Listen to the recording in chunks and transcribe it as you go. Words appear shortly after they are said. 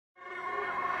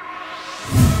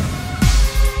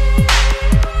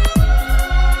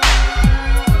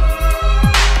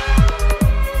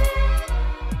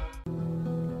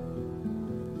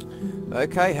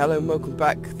Okay, hello and welcome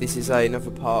back. This is another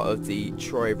part of the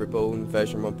Troy Reborn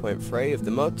version 1.3 of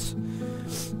the mods.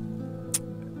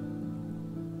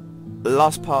 The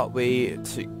last part we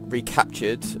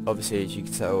recaptured, obviously as you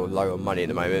can tell low on money at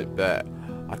the moment, but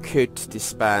I could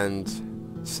disband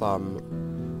some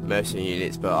mercenary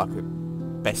units, but I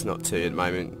could best not to at the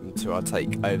moment until I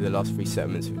take over the last 3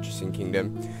 settlements of Odyrissian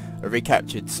Kingdom. I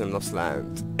recaptured some lost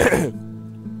land.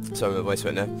 Sorry, my voice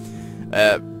went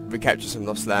there. Recaptured some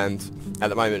lost land. At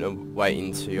the moment I'm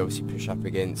waiting to obviously push up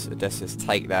against Odysseus,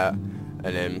 take that, and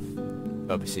then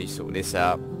obviously sort this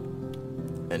out,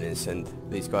 and then send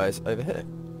these guys over here.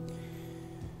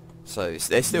 So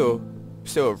there's still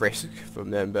a risk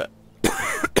from them, but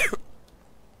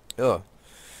oh,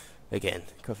 again,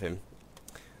 coughing.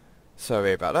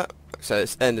 Sorry about that. So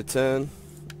let's end the turn.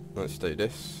 Let's do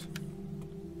this.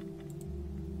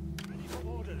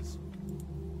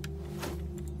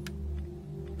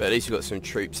 But at least we've got some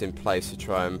troops in place to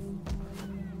try and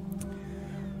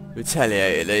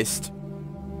retaliate at least.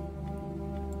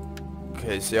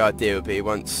 Because the idea would be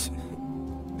once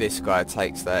this guy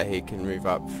takes that, he can move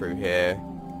up through here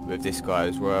with this guy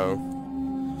as well.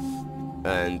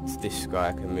 And this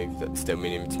guy can move that, still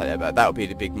medium take that, but that would be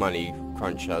the big money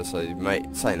cruncher. So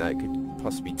saying that it could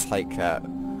possibly take that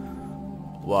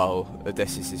while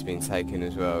Odysseus has been taken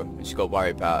as well. We just got to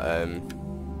worry about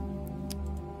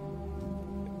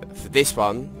for this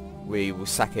one, we will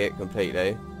sack it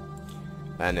completely,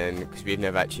 and then because we've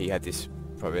never actually had this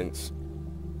province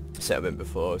settlement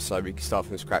before, so we can start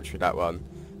from scratch with that one.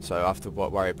 So I have to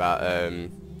worry about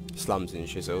slums and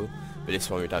shizzle, but this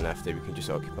one we don't have to. We can just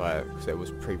occupy it because it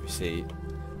was previously,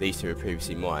 these two were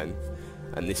previously mine,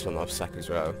 and this one I'll sack as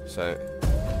well. So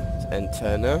let's end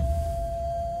turn now.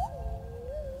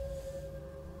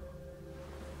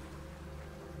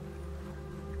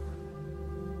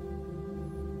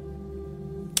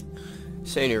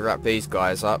 Soon you wrap these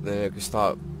guys up, then we can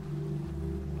start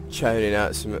churning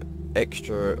out some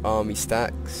extra army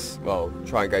stacks. Well,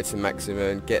 try and go to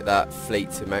maximum, get that fleet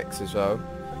to max as well.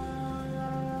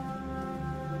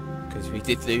 Because we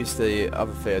did lose the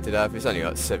other fleet I did have. It's only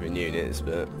like 7 units,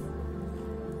 but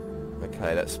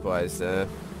okay, that spy's there.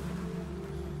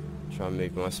 Try and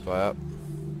move my spy up.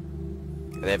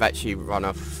 And they've actually run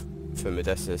off from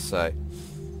Odysseus, so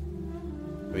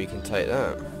we can take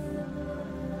that.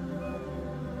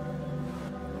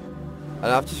 And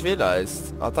I've just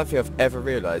realised, I don't think I've ever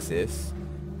realised this,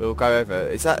 we'll go over,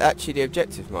 is that actually the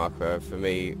objective marker for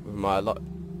me with my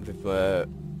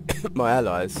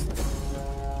allies?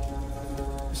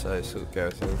 So it's all go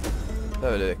to have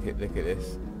a look at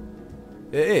this.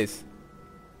 It is.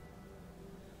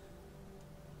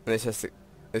 And it's just,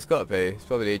 it's got to be, it's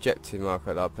probably the objective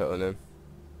marker that I put on them.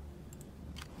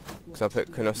 Because I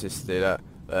put Knossos to do that.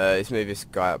 Let's move this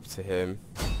guy up to him.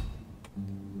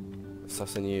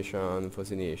 Assassination,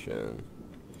 fascination.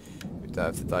 We don't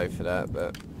have to die for that,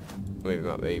 but move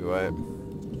him up either way.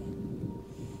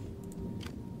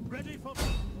 Ready for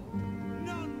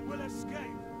none will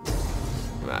escape.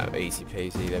 No, easy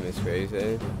peasy, them is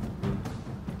crazy.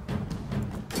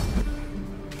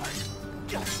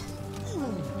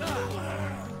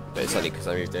 But it's only because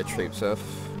I moved their troops off.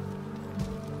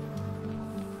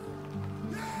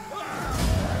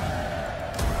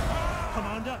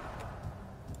 Commander.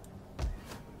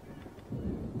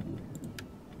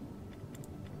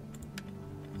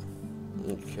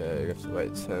 Okay, we have to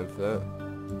wait a turn for that.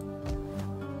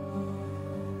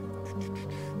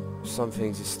 Some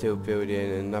things are still building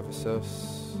in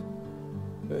Navassos.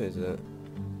 Where is it?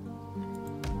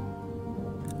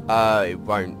 It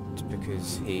won't,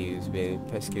 because he's being a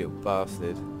pesky little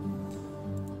bastard.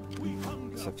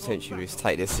 So potentially we just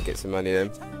take this to get some money then.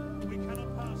 We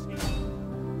cannot pass here.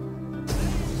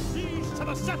 Siege to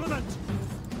the settlement.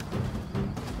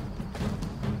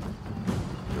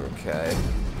 Okay.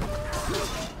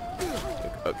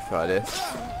 Occupy this.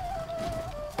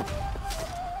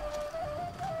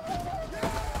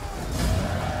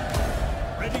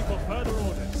 Ready for further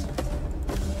orders.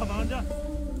 Commander.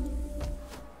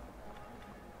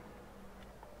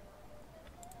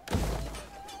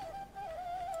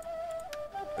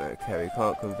 Okay, we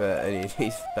can't convert any of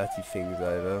these bloody things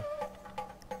over.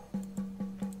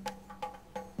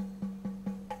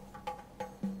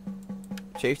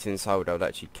 Chieftain's hold I would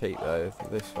actually keep though.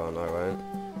 This one I won't.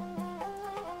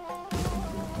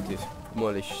 Just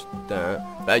demolish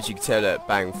that. But as you can tell, that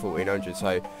bang 1400.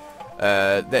 So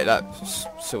let that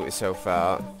sort itself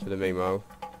out. For the meanwhile,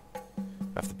 I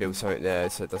have to build something there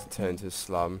so it doesn't turn into a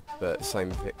slum. But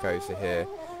same if it goes to here.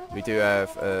 We do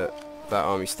have that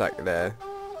army stack there,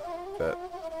 but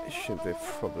it shouldn't be a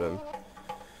problem.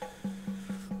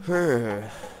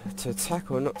 To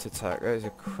attack or not to attack? That is a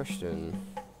question.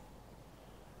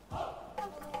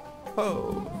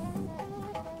 Oh.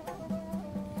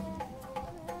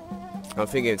 I'm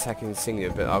thinking attacking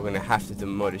Singular, but I'm going to have to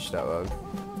demolish that one.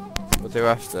 What do I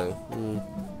have to?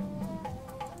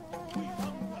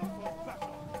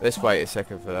 Let's wait a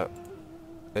second for that.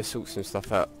 Let's sort some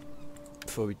stuff out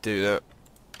before we do that.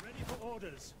 Ready for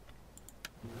orders.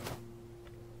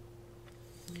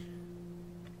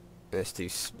 Let's do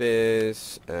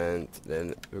spears and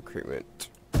then recruitment.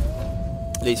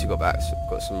 At least we've got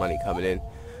some money coming in.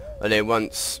 And then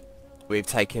once we've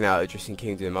taken out Odyrissian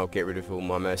Kingdom, I'll get rid of all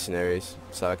my mercenaries,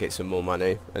 so I get some more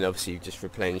money. And obviously you've just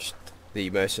replenished the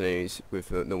mercenaries with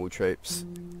normal troops.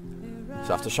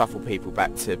 So I have to shuffle people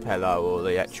back to Pella or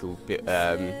the actual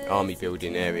army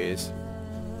building areas.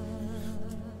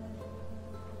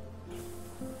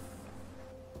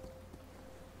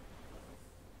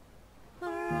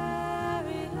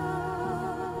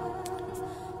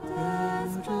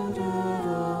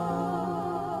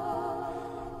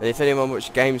 And if anyone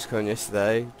watched Gamescom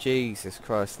yesterday, Jesus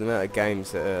Christ, the amount of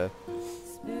games that are...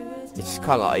 It's just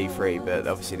kind of like E3, but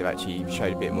obviously they've actually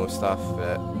showed a bit more stuff,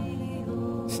 but...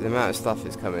 So the amount of stuff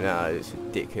that's coming out is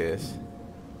ridiculous.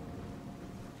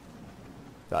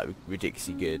 Like,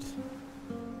 ridiculously good.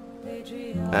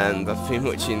 And I've been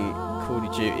watching Call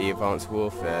of Duty Advanced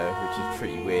Warfare, which is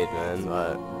pretty weird, man.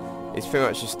 Like, it's pretty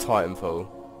much just Titanfall.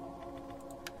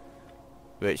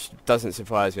 Which doesn't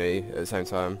surprise me at the same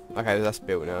time. Okay, that's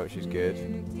built now, which is good.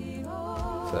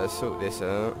 So let's sort this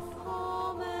out.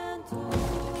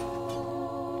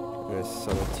 There's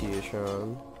some Tier.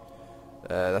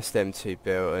 That's them two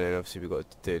built, and then obviously we've got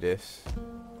to do this.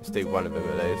 Let's do one of them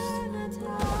at least.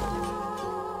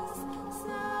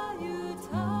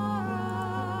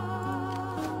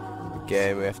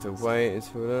 Again, we have to wait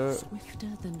until that.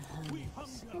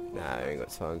 Nah, we ain't got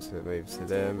time to move to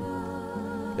them.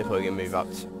 They're probably going to move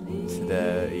up to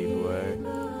there either way.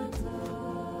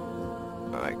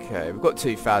 Okay, we've got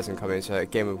 2,000 coming, so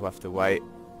again we'll have to wait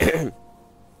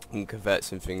and convert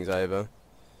some things over.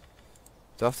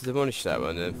 Do I have to demolish that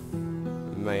one then?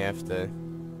 We may have to.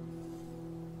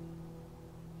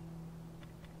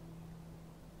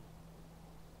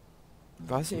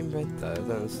 Why is it in red though? I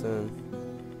don't understand.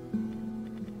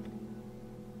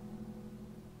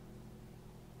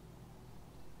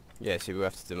 Yeah, see, we'll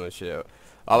have to demolish it.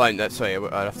 I won't, that's sorry, I'll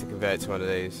have to convert it to one of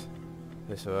these.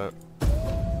 That's alright.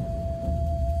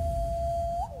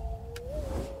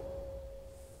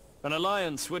 An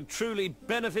alliance would truly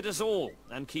benefit us all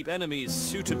and keep enemies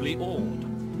suitably awed.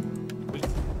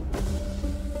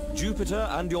 Jupiter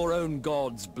and your own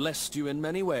gods blessed you in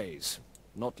many ways,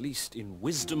 not least in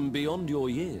wisdom beyond your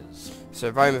years.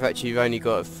 So Rome have actually only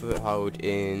got a foothold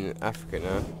in Africa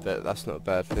now, but that's not a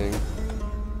bad thing.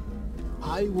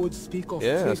 I would speak of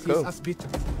that's cool. as bitter.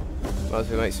 Might as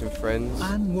well make some friends.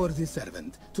 Unworthy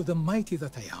servant to the mighty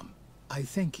that I am. I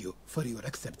thank you for your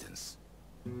acceptance.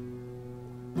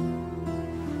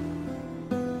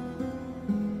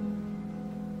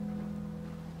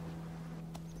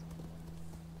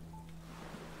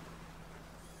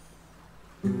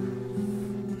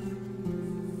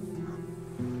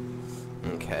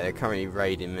 Okay, they're currently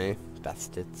raiding me,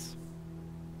 bastards.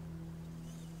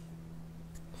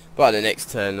 By the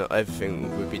next turn,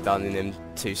 everything would be done in them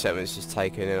 2 seconds just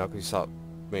taken, and I can start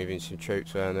moving some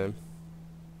troops around them.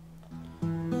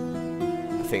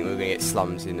 I think we're going to get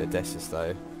slums in Odessa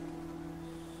though.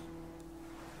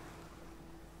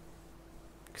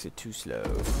 Because they're too slow.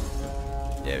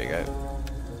 There we go.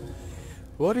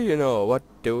 What do you know? What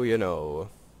do you know?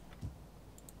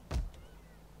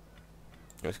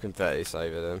 Let's convert this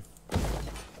over then.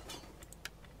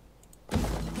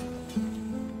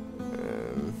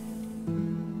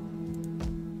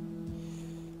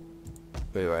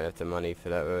 We won't have the money for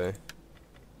that, will we?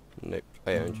 Nope,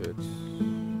 800.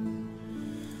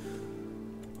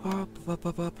 At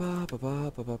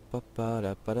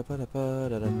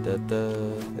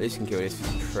least can kill this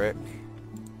prick.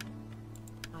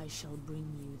 I shall bring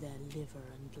you their liver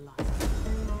and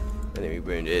life. Enemy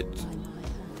wounded.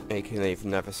 He can leave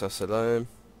Navasos alone.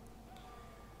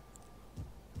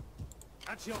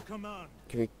 At your command.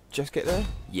 Can we just get there?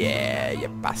 Yeah, you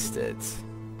bastards.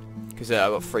 Because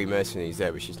I've got 3 mercenaries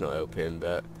there, which is not helping,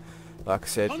 but like I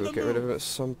said, we'll get rid of them at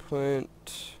some point.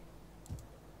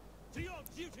 To your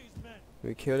duties, men. Can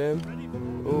we kill him?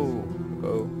 Ooh,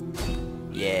 oh.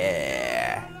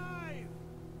 Yeah.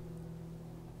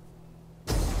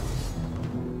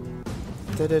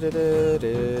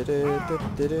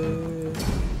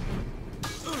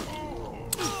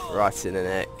 Right in the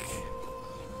neck.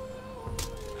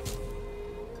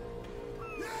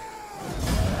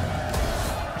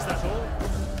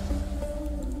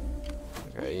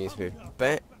 need to move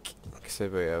back, so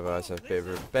we otherwise have a bit of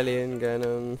rebellion going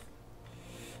on.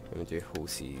 Let me do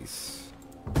horses.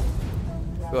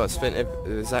 Well, I spent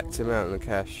the exact amount on the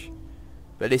cash,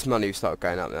 but this money will start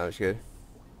going up now, which is good.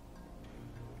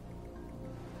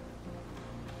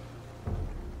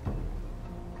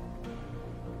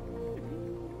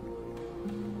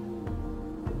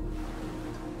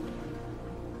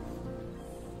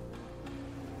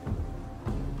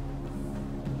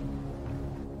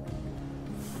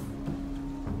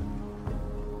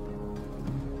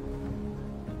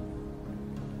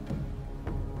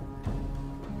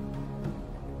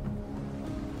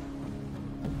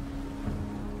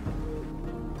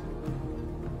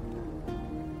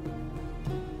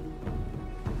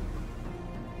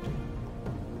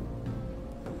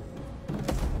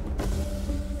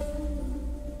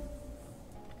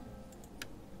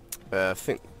 I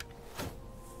think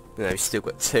we've still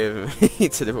got 2 of them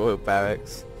to the Royal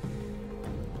Barracks,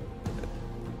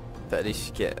 but at least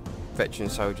you get veteran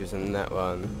soldiers on that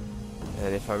one,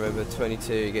 and if I remember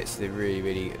 22 gets to the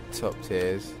really top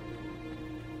tiers,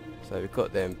 so we've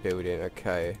got them building.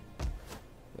 Okay,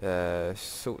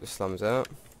 sort the slums out,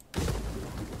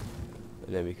 and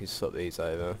then we can swap these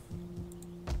over,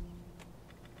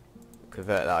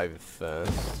 convert that over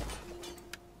first.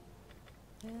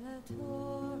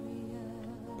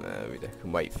 We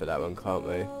can wait for that one, can't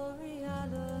we?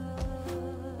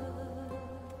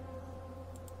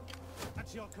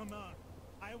 At your command.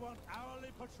 I want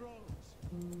hourly patrols.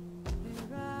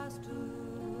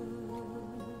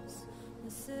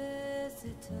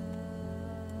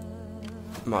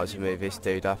 Might as well move this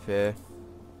dude up here.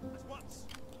 At once.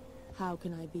 How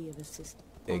can I be of assistance?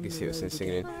 You can see what's in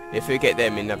singing. If we get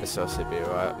them in Neversos, it'd be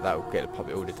alright. That will get the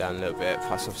public order down a little bit.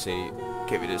 Plus, obviously,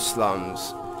 get rid of the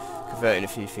slums. Converting a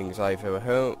few things over will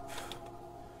help.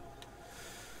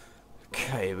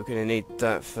 Okay, we're going to need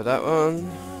that for that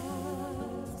one.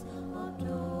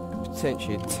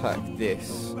 Potentially attack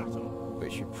this,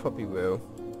 which we probably will.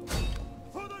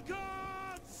 For the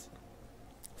gods!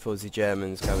 Before the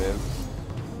Germans come in.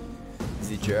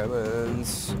 The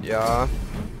Germans, yeah.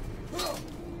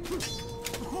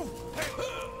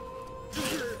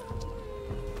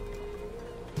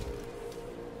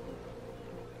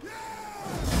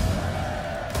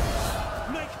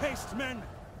 Haste, men!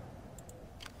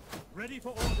 Ready for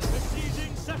order.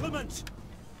 Besieging settlement!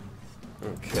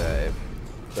 Okay.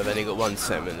 So I've only got 1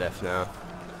 settlement left now.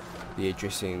 The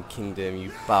Odyrissian Kingdom,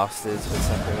 you bastards, for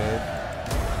attacking me.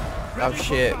 Oh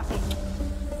shit.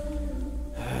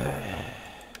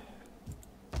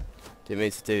 Didn't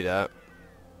mean to do that.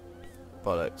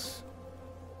 Bollocks.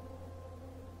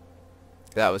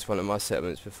 That was one of my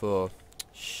settlements before.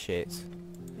 Shit.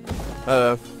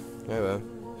 Oh well. Oh well.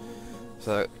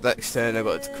 So next turn I've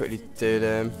got to quickly do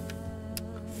them.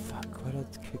 Fuck,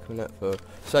 what did I click on that for?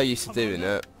 So used to doing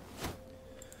that.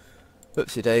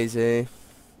 Whoopsie daisy.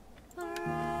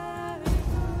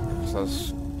 So I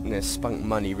was spunk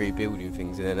money rebuilding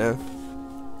things in it now.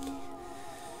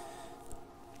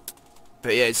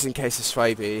 But yeah, it's in case of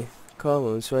Swaby. Come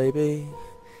on, Swaby.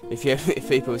 If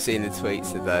people have seen the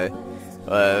tweets today,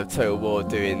 Total War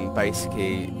doing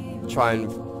basically try and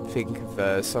think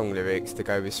of song lyrics to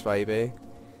go with Swaby,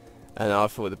 and I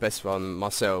thought the best one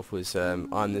myself was I'm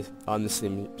the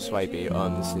Slim Swaby,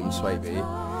 I'm the Slim Swaby,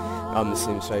 I'm the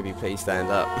Slim Swaby, please stand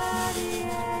up.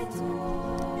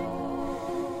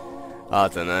 I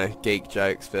don't know, geek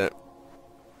jokes, but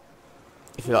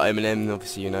if you like Eminem,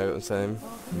 obviously you know what I'm saying.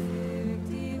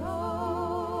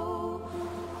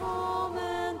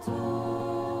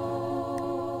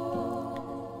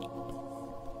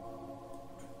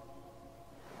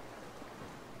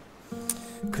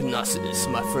 Knossos,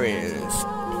 my friends.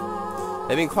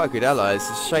 They've been quite good allies.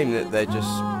 It's a shame that they're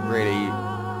just really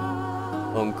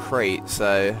on Crete,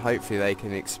 so hopefully they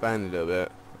can expand a little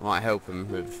bit. Might help them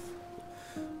with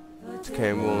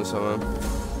declaring war on someone.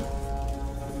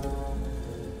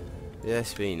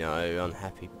 Yes, we know.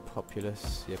 Unhappy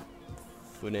populace. Yep.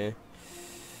 Funny.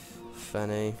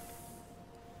 Funny.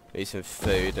 Need some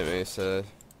food, don't we? So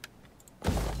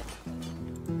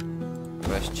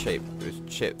that's cheap. It's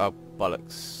cheap. Oh,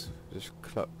 bollocks. Just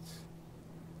clocked.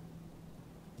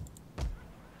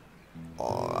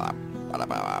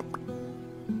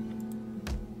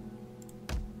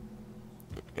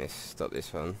 Let's stop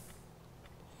this one.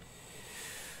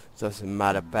 Doesn't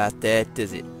matter about that,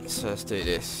 does it? So let's do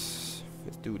this.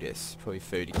 Let's do this. Probably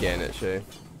food again, actually.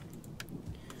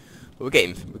 But we're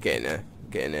getting there.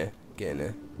 Getting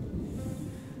there.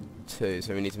 2,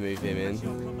 so we need to move him in.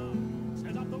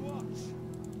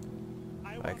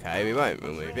 Okay, we won't.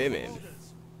 We'll move him in.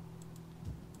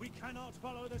 We cannot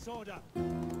follow this order.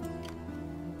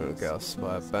 I'll get our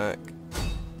spire back.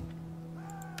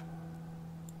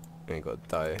 Ain't got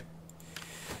dough.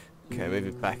 Okay, move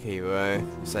it back either way.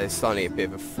 So it's starting to get a bit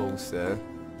of a force there.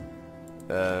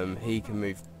 He can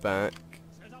move back.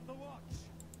 Set up the watch.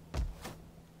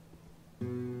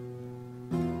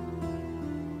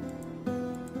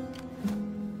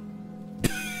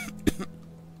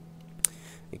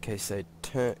 In case they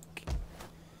attack.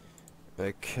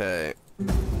 Okay.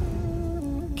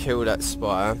 Kill that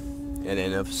spire, and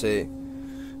then obviously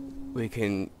we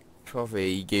can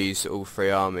probably use all 3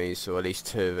 armies, or at least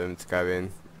 2 of them, to go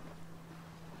in.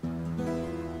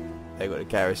 They've got the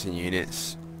garrison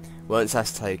units. Once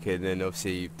that's taken, then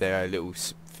obviously there are little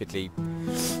fiddly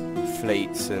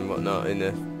fleets and whatnot in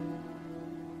the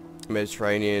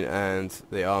Mediterranean, and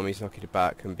the armies knocking it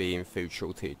back can be in food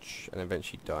shortage and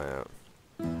eventually die out.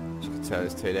 As you can tell,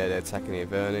 there's 2 there, they're attacking the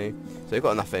Averni. So they've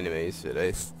got enough enemies, at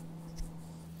least.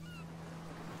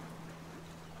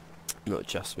 Not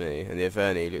just me. And the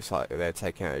Averni looks like they're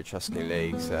taking out the Etruscan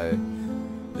League, so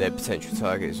they're a potential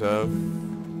target as well.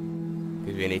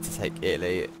 Because we need to take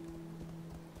Italy.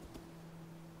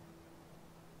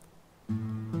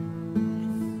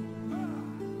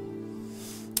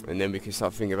 And then we can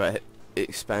start thinking about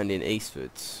expanding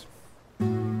eastwards.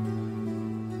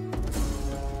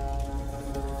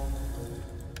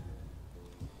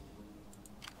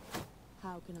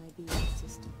 How can I be of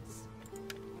assistance?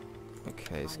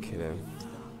 Okay, let's kill him.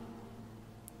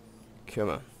 Come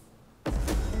on.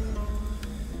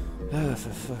 Oh, for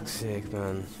fuck's sake,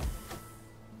 man.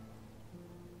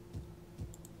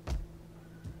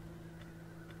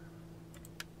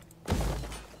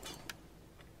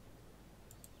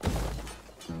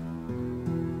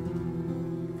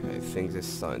 Okay, things are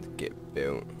starting to get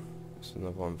built. There's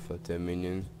another one for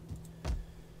Dominion.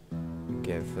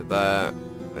 Again for that.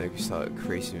 And we can start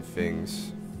increasing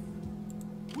things.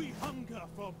 We hunger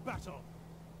for battle.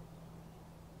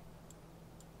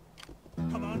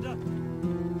 Commander.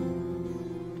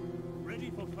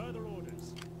 Ready for further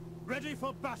orders. Ready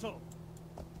for battle.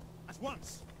 At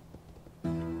once.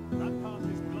 That path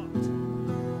is blocked.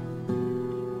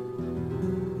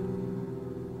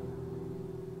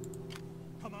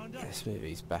 Commander. Let's move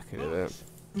these back a little bit.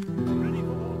 Ready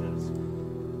for orders.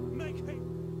 Make haste.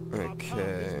 Our path Okay.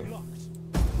 is blocked.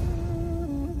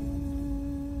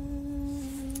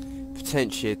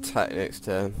 Potentially attack next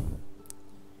turn.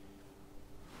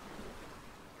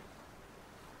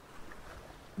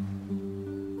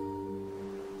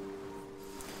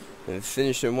 And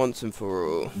finish them once and for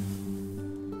all.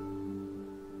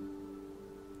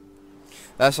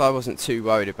 That's what I wasn't too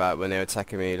worried about when they were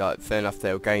attacking me. Like, fair enough,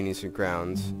 they were gaining some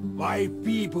ground. My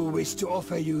people wish to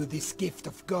offer you this gift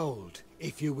of gold,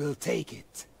 if you will take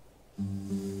it.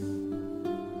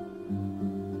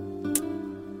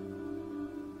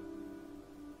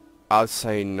 I'd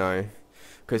say no,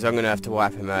 because I'm going to have to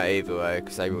wipe them out either way,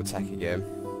 because they will attack again.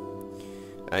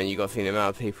 And you got to think the amount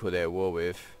of people they're at war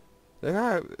with. Look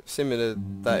how similar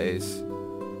that is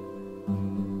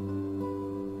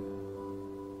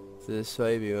to the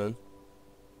Swaby one.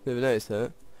 Never noticed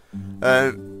that.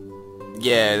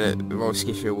 Yeah, the Royal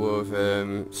Scythia War of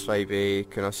Swaby,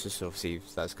 Knossos, obviously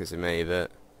that's because of me, but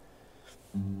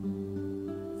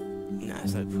nah,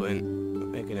 there's no point.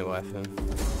 We're going to wipe them.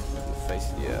 Face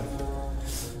of the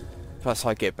earth. Plus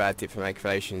I get bad diplomatic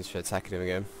relations for attacking him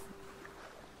again.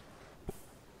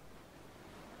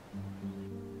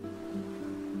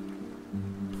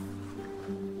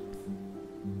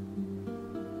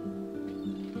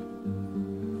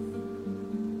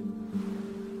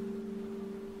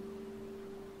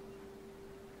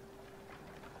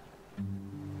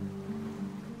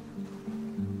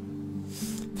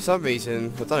 For some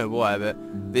reason, I don't know why, but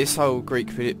this whole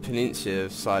Greek peninsula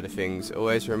side of things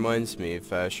always reminds me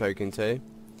of Shogun 2.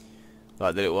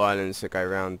 Like the little islands that go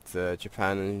around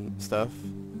Japan and stuff.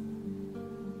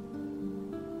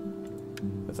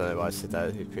 I don't know why I said that,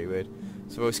 it's pretty weird.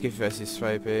 So we'll skip versus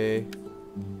Swaby.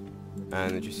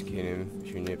 And the Odyrissian Kingdom,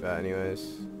 which we knew about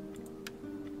anyways.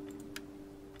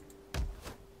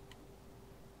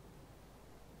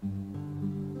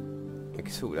 We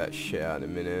can sort that shit out in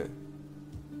a minute.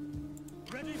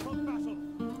 Ready for battle.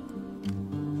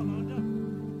 Commander.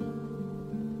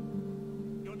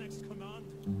 Your next command.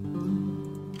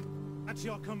 At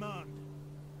your command.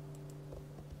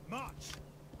 March.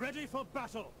 Ready for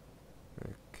battle.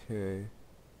 Okay.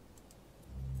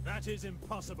 That is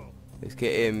impossible. Let's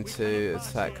get him to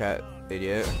attack that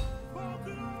idiot. For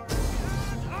glory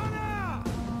and honor!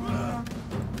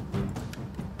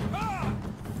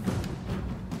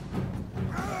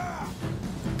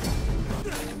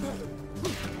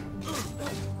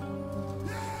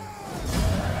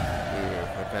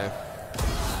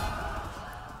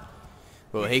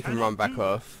 Well, he can run back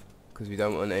off, because we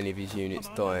don't want any of his units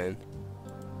dying.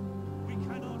 We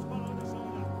cannot follow this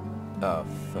order. Oh,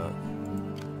 fuck.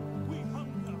 We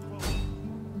hunger for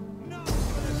no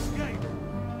escape.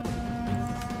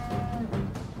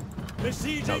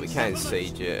 Besieging No, we can settlements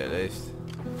siege it at least.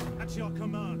 at your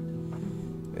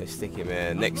command. Let's stick him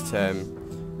here. Next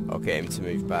turn, I'll get him to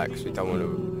move back, because we don't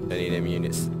want any of them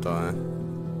units to die.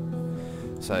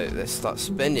 So, let's start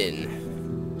spending.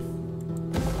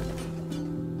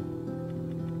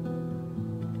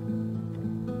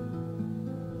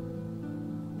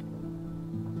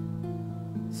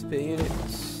 Spear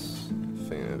units.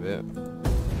 Think a bit.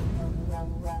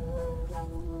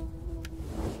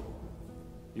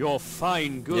 Your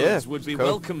fine goods Yeah, would be cool.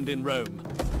 welcomed in Rome.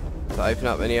 To open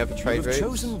up any other You trade have routes?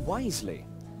 chosen wisely,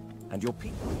 and your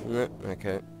people. No,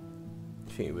 okay.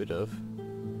 I think you would have.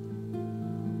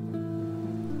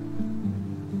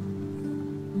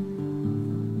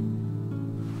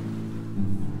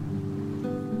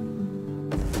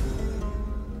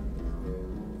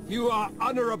 You are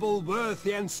honorable,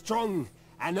 worthy, and strong,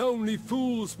 and only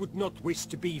fools would not wish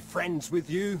to be friends with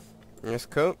you. That's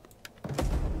cool.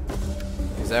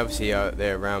 Because obviously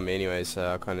they're around me anyway,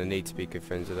 so I kind of need to be good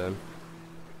friends with them.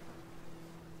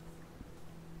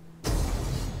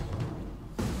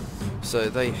 So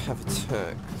they have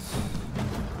attacked.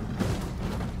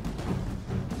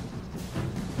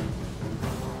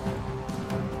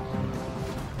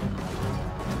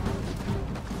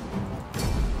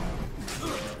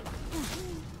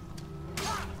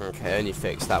 Okay, only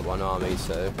fixed that one army,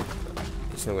 so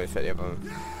it's not going to affect the other one.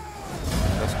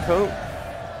 That's cool.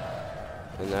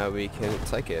 And now we can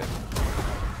take it.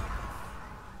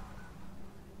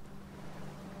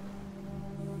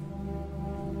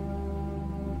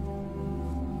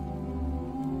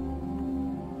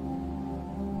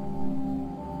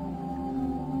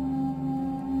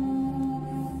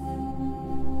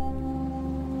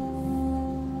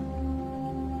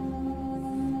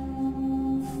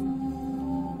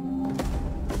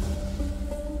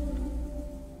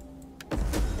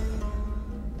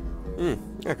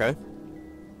 Okay.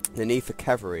 The need for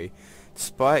cavalry.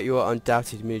 Despite your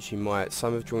undoubted military might,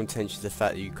 some have drawn attention to the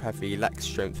fact that your cavalry lacks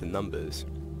strength and numbers.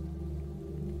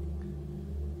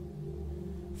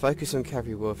 Focus on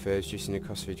cavalry warfare, reducing the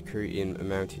cost of recruiting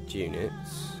mounted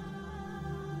units.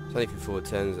 It's only for 4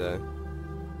 turns though.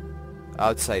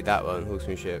 I'd say that one,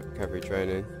 horsemanship, cavalry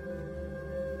training,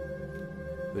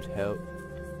 would help.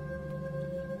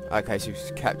 Okay, so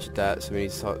we've captured that, so we need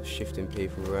to start shifting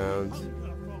people around. Hunger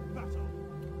for battle.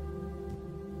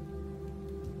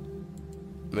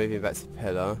 Moving back to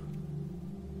Pillar.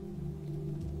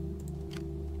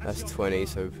 That's 20,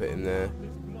 so we put him there.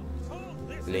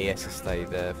 And he has to stay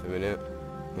there for a minute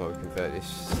while we convert this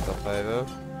stuff over.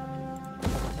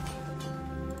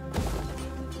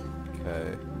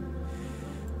 Okay.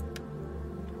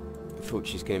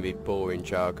 Unfortunately, it's going to be boring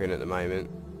jargon at the moment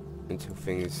until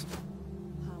things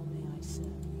How may I serve?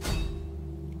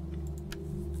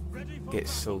 Ready for get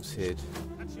battle. sorted.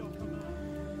 At your command.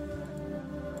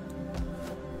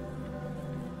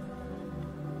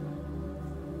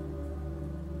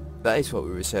 That is what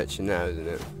we're researching now, isn't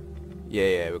it?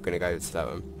 Yeah, we're going to go to that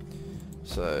one.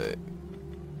 So,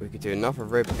 we could do another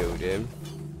red building.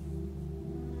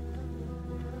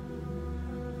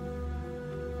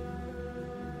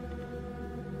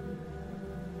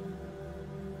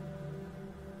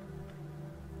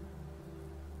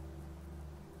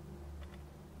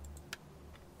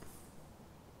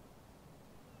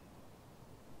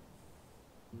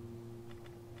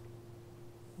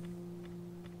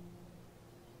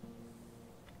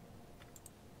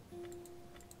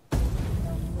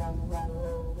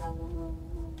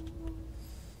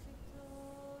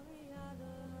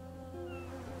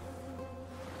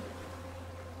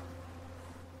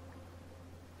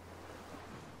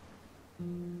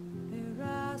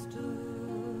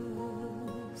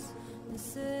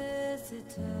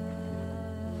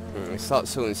 Start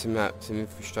sorting some maps and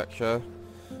infrastructure,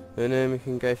 and then we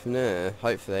can go from there.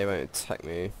 Hopefully they won't attack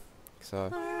me, so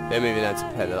they're moving down to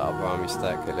pet the other army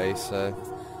stack at least, so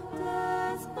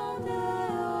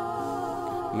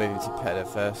moving to Pella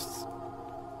first.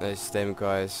 Those them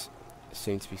guys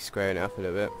seem to be squaring it up a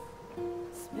little bit.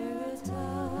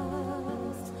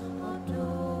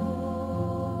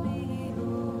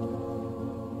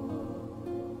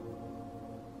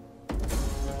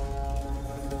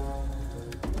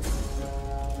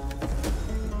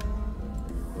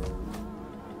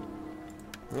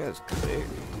 Yeah, that's good.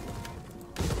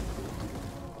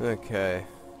 Okay.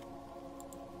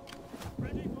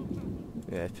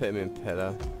 Yeah, put him in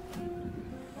Pella.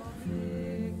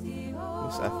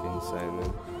 What's Athens saying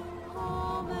then?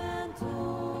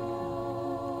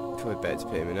 Probably better to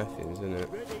put him in Athens, isn't it?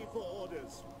 Ready for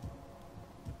orders.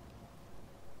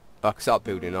 I could start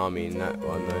building an army in that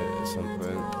one though at some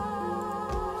point.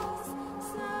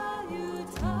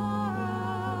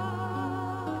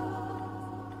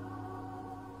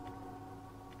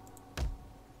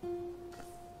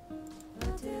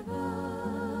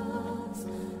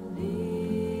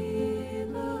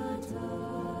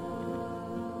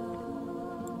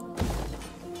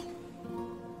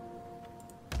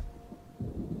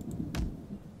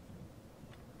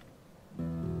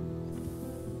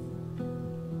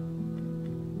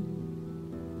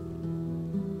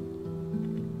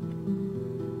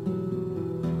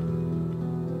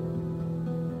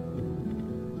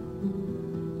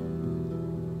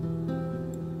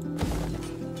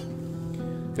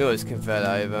 We can always convert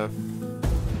that over.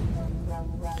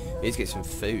 We need to get some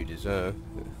food as well.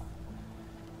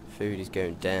 Food is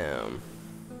going down.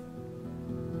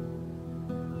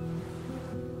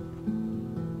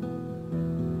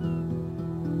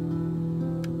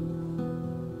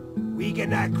 We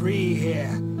can agree here,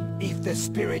 if the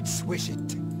spirits wish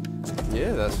it.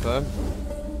 Yeah, that's fine.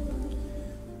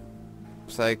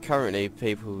 So currently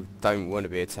people don't want to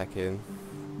be attacking,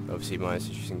 obviously minus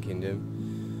the Odyrissian Kingdom.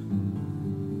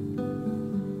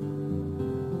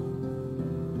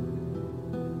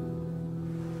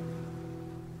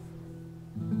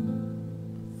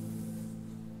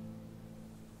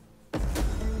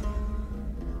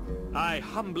 I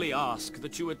humbly ask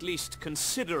that you at least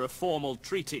consider a formal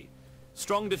treaty.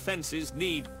 Strong defenses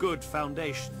need good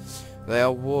foundations. They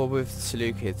are war with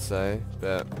Seleucids though,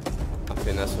 but I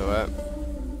think that's alright.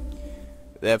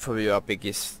 They're probably our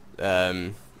biggest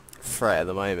threat at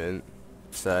the moment,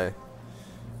 so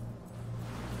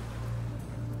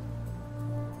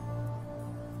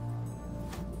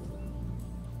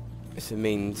it's a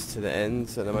means to the end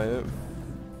at the moment.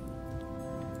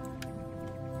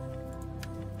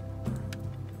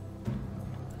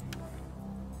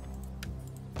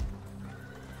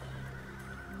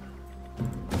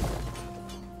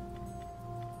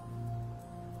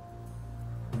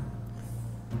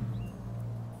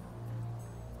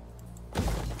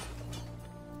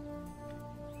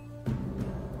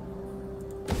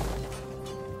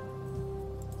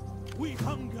 We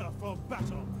hunger for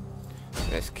battle.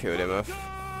 Let's kill them off.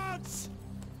 Guards!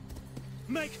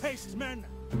 Make haste, men!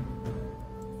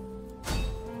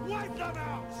 Wipe them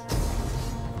out!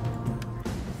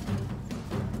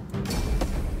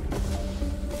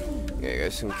 There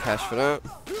goes some cash for that.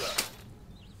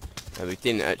 And we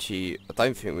didn't actually, I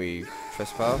don't think we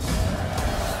trespassed.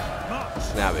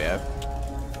 March! Now we have.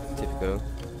 Typical.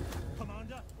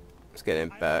 Commander, Let's get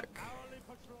them back. hourly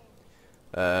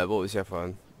patrol. What was the other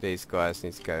one? These guys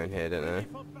need to go in here, don't they?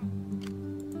 For battle.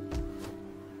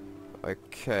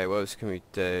 Okay, what else can we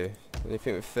do?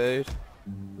 Anything with food?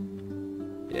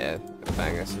 Yeah,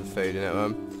 bang, there's some food in that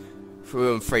one.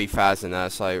 We're on 3,000 now,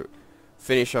 so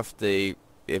finish off the,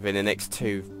 within the next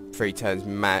 2-3 turns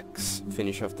max,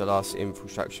 finish off the last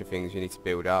infrastructure things we need to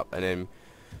build up, and then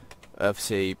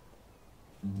obviously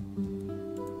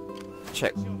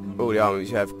check all the armies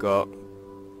you have got,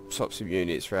 swap some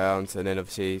units around, and then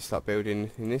obviously start building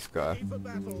in this guy. For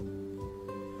battle.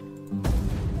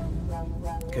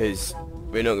 Because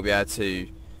we're not going to be able to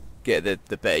get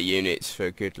the better units for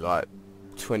a good like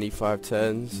 25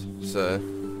 turns, so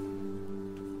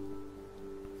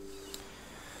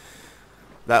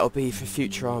that'll be for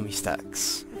future army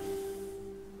stacks.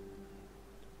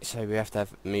 So we have to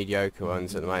have mediocre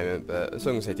ones at the moment, but as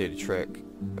long as they do the trick,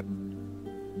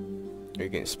 we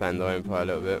can expand our empire a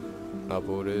little bit, our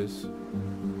borders.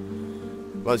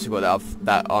 Once we've got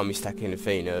that army stack in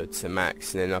Athena to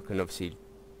max, and then I can obviously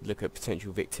look at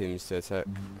potential victims to attack.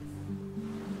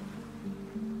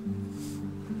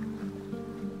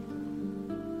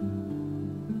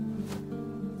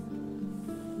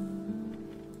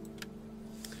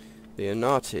 The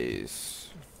Anates.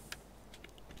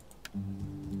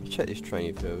 Check this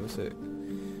training field, what's it?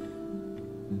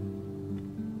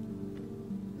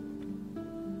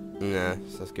 Nah,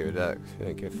 so let's get rid of that, 'cause we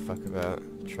don't give a fuck about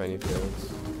training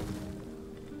fields.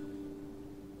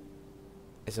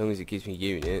 As long as it gives me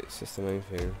units, that's the main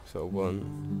thing. So I want.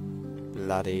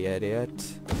 Bloody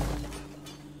idiot.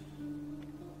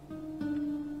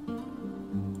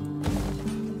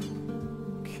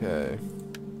 Okay.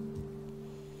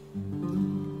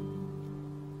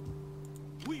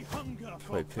 We hunger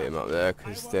for Probably put him up there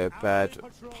because they're bad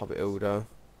puppet order.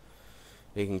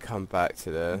 He can come back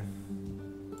to there.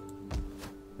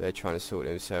 They're trying to sort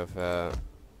themselves out.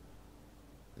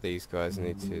 These guys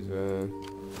need to as well.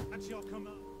 At your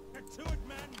command. Get to it,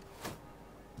 men!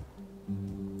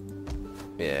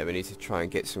 Yeah, we need to try and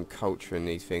get some culture in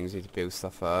these things. Need to build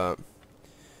stuff up.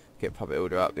 Get puppet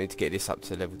order up. Need to get this up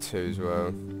to level 2 as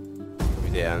well.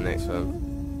 Probably do our next one.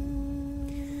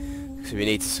 So we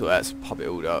need to sort out some puppet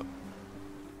order up.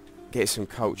 Get some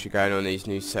culture going on these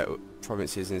new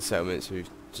provinces and settlements we've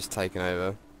just taken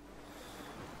over.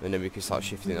 And then we can start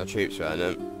shifting our troops around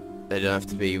them. They don't have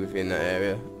to be within that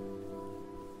area.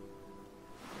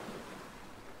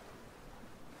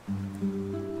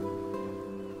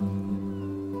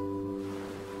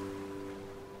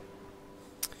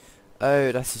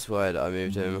 Oh, that's just why that I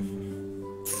moved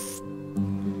him.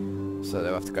 So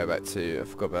they'll have to go back to... I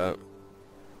forgot about...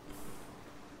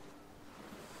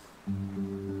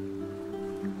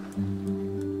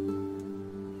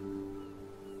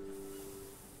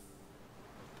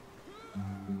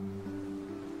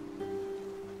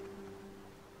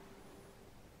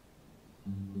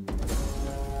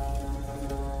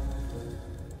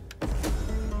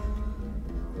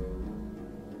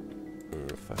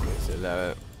 fuck it, so allow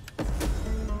it.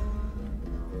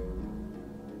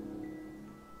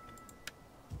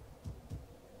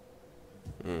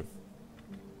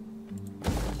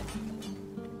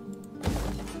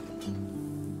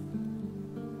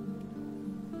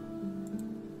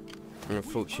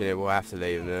 Unfortunately, we'll have to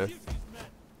leave him there.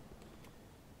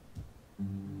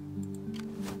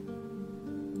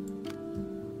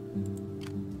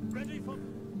 Ready for...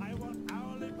 I want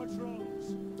hourly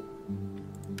patrols.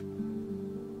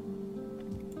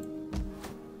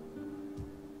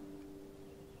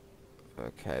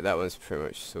 Okay, that one's pretty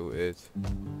much sorted.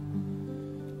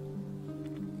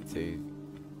 Do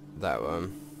that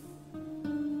one.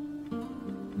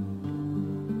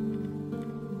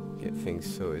 Get things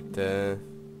sorted there.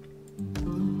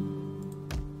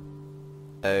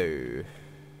 Oh.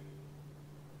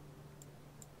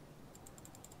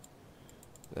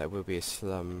 That will be a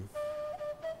slum.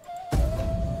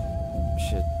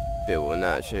 Should build on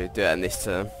that, should do it in this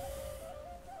turn.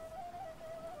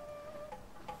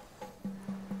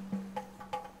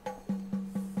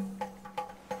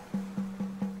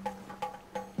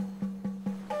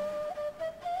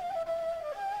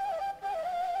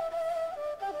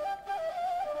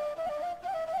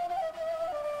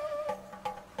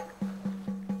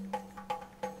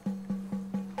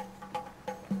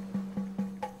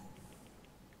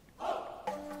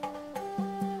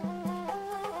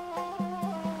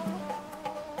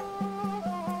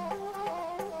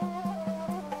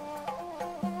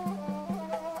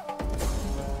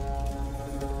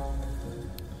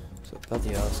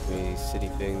 Bloody ask me these silly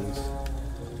things.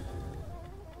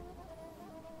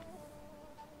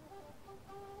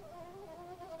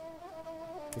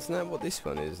 Isn't that what this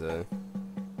one is though?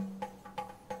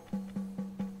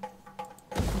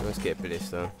 Let's get a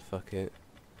ballista, fuck it.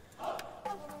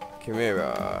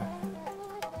 Chimera.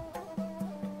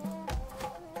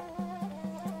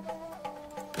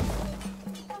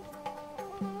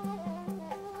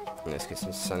 Let's get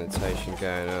some sanitation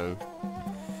going on.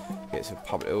 Get some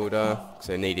public order, because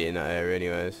they need it in that area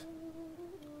anyways.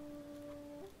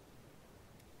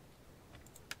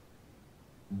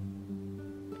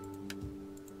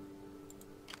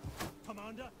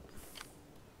 Commander?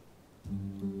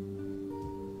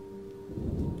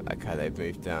 Okay, they've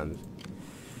moved down.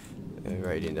 They're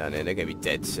raiding down there. They're going to be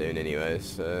dead soon anyways,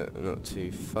 so I'm not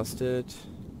too flustered.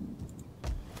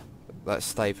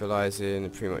 That's stabilising,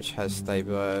 it pretty much has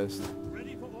stabilised.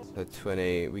 Ready for all... So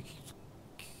 20, we can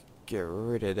get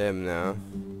rid of them now.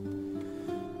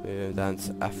 Move them down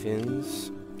to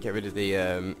Athens. Get rid of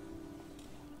the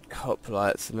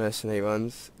hoplites, the mercenary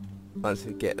ones, once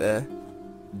we get there.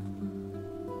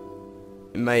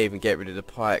 We may even get rid of the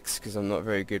pikes, because I'm not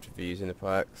very good with using the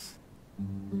pikes.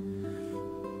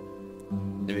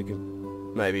 Then we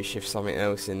can maybe shift something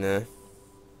else in there.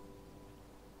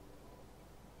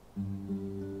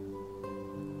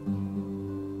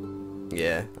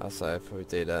 Yeah, I'll say I'll probably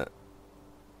do that.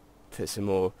 Put some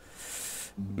more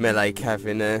melee cav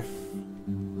in there.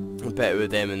 I'm better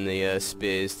with them and the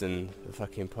spears than the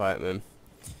fucking pikemen.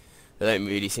 They don't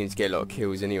really seem to get a lot of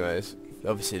kills anyways.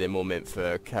 Obviously they're more meant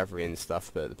for cavalry and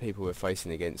stuff, but the people we're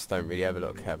facing against don't really have a lot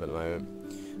of cav at the moment.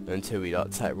 Until we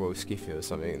like take Royal Skiffy or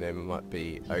something, then we might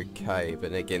be okay,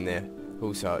 but then again they're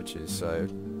horse archers, so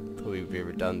probably would be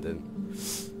redundant.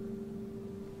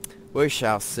 We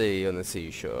shall see on the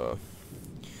seashore.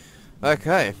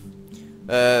 Okay.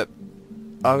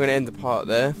 I'm going to end the part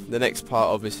there. The next part,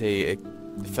 obviously,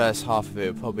 the first half of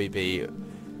it will probably be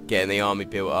getting the army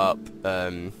built up,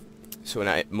 sorting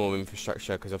out more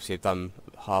infrastructure, because obviously I've done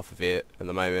half of it at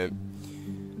the moment.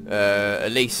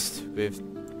 At least with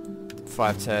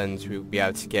 5 turns we'll be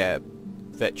able to get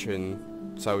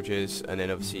veteran soldiers, and then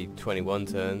obviously 21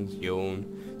 turns, yawn.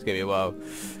 It's going to be a while.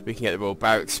 We can get the Royal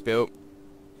Barracks built,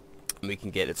 and we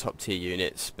can get the top tier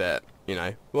units, but, you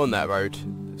know, we're on that road.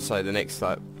 So the next,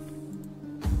 like,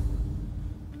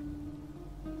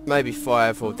 maybe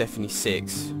 5 or definitely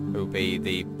 6 will be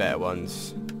the better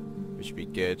ones, which would be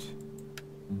good.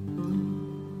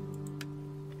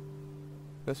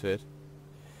 That's weird.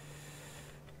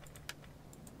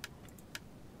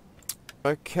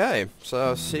 Okay, so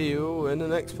I'll see you all in the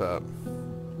next part.